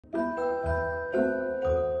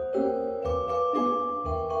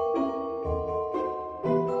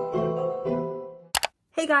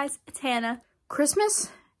Hey guys, it's Hannah.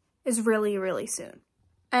 Christmas is really soon.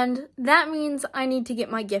 And that means I need to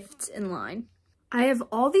get my gifts in line. I have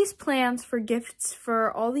all these plans for gifts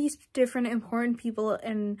for all these different important people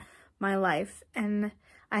in my life. And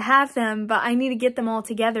I have them, but I need to get them all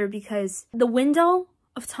together because the window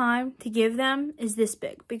of time to give them is this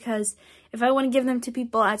big. Because if I want to give them to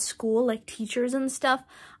people at school, like teachers and stuff,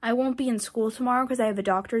 I won't be in school tomorrow because I have a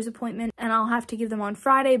doctor's appointment and I'll have to give them on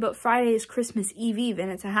Friday, but Friday is Christmas Eve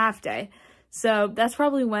and it's a half day. So that's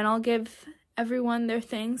probably when I'll give everyone their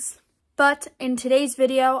things. But in today's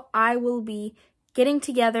video, I will be getting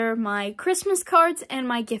together my Christmas cards and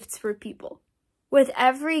my gifts for people. With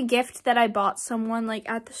every gift that I bought someone, like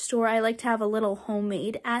at the store, I like to have a little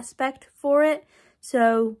homemade aspect for it.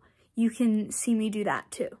 So you can see me do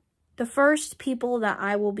that too. The first people that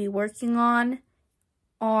I will be working on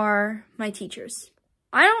are my teachers.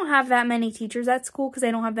 I don't have that many teachers at school because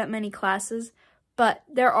I don't have that many classes, but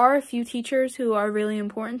there are a few teachers who are really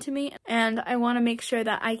important to me and I want to make sure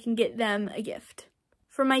that I can get them a gift.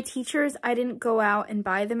 For my teachers, I didn't go out and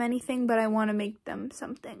buy them anything, but I want to make them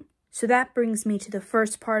something. So that brings me to the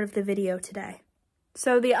first part of the video today.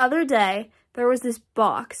 So the other day, there was this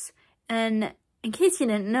box, and in case you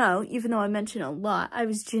didn't know, even though I mentioned a lot, I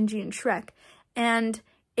was Gingy and Shrek, and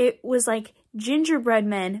it was like gingerbread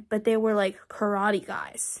men, but they were like karate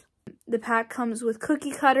guys. The pack comes with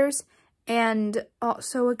cookie cutters, and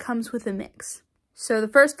also it comes with a mix. So the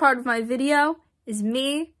first part of my video is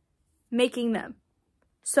me making them.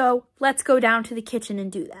 So let's go down to the kitchen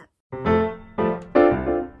and do that.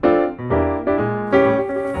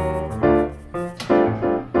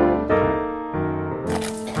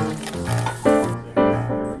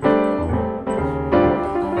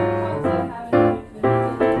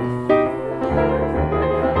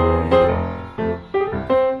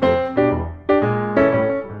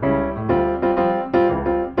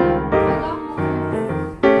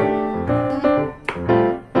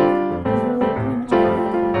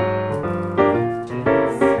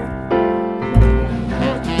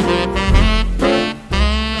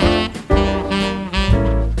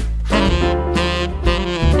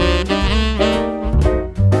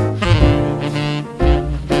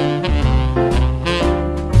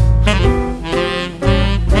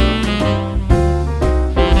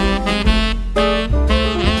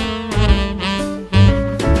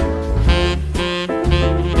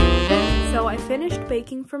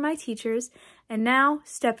 Baking for my teachers, and now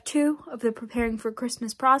step 2 of the preparing for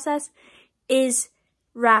Christmas process is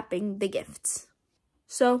wrapping the gifts.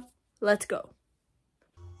 So let's go.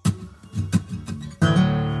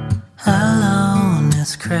 Alone,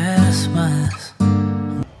 it's Christmas.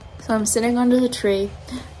 So I'm sitting under the tree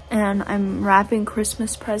and I'm wrapping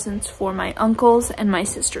Christmas presents for my uncles and my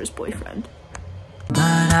sister's boyfriend. But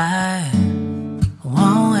I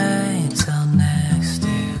won't wait till next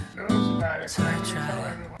year.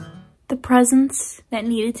 The presents that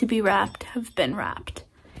needed to be wrapped have been wrapped.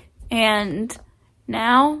 And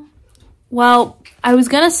now, well, I was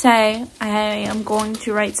gonna say I am going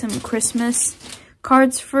to write some Christmas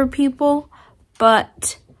cards for people,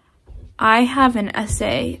 but I have an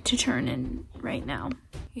essay to turn in right now.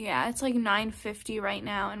 Yeah, it's like 9:50 right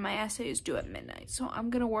now and my essay is due at midnight. So I'm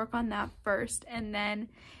gonna work on that first, and then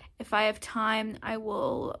if I have time, I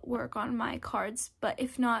will work on my cards, but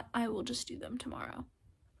if not, I will just do them tomorrow.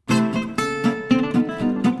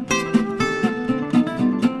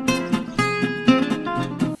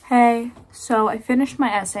 Hey, so I finished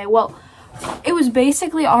my essay. Well, it was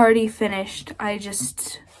basically already finished. I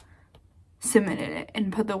just submitted it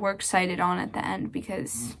and put the works cited on at the end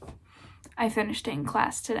because I finished it in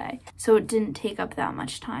class today. So it didn't take up that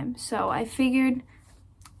much time. So I figured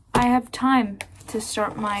I have time to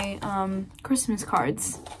start my Christmas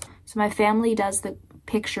cards. So my family does the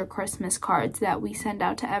picture Christmas cards that we send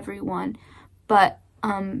out to everyone, but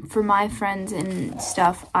for my friends and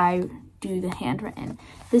stuff, I do the handwritten.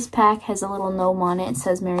 This pack has a little gnome on it. It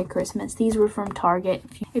says Merry Christmas. These were from Target.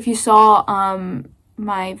 If you saw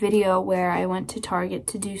my video where I went to Target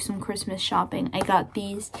to do some Christmas shopping, I got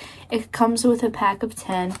these. It comes with a pack of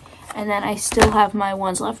 10, and then I still have my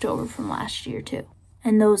ones left over from last year too.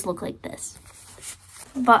 And those look like this.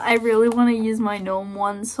 But I really want to use my gnome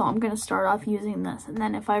ones, so I'm going to start off using this. And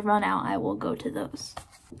then if I run out, I will go to those.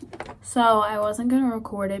 So I wasn't going to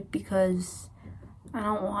record it because I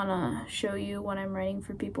don't want to show you what I'm writing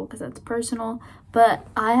for people because that's personal. But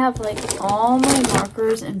I have like all my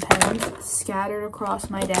markers and pens scattered across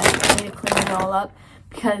my desk. I need to clean it all up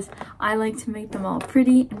because I like to make them all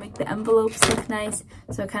pretty and make the envelopes look nice.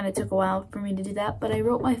 So it kind of took a while for me to do that. But I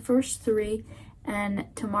wrote my first 3, and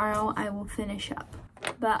tomorrow I will finish up.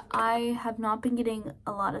 but I have not been getting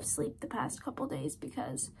a lot of sleep the past couple days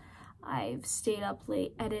because I've stayed up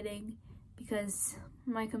late editing because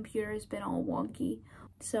my computer has been all wonky.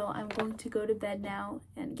 So I'm going to go to bed now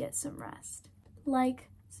and get some rest.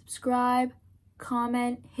 Like, subscribe,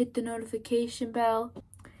 comment, hit the notification bell.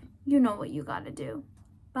 You know what you gotta do.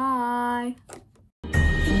 Bye.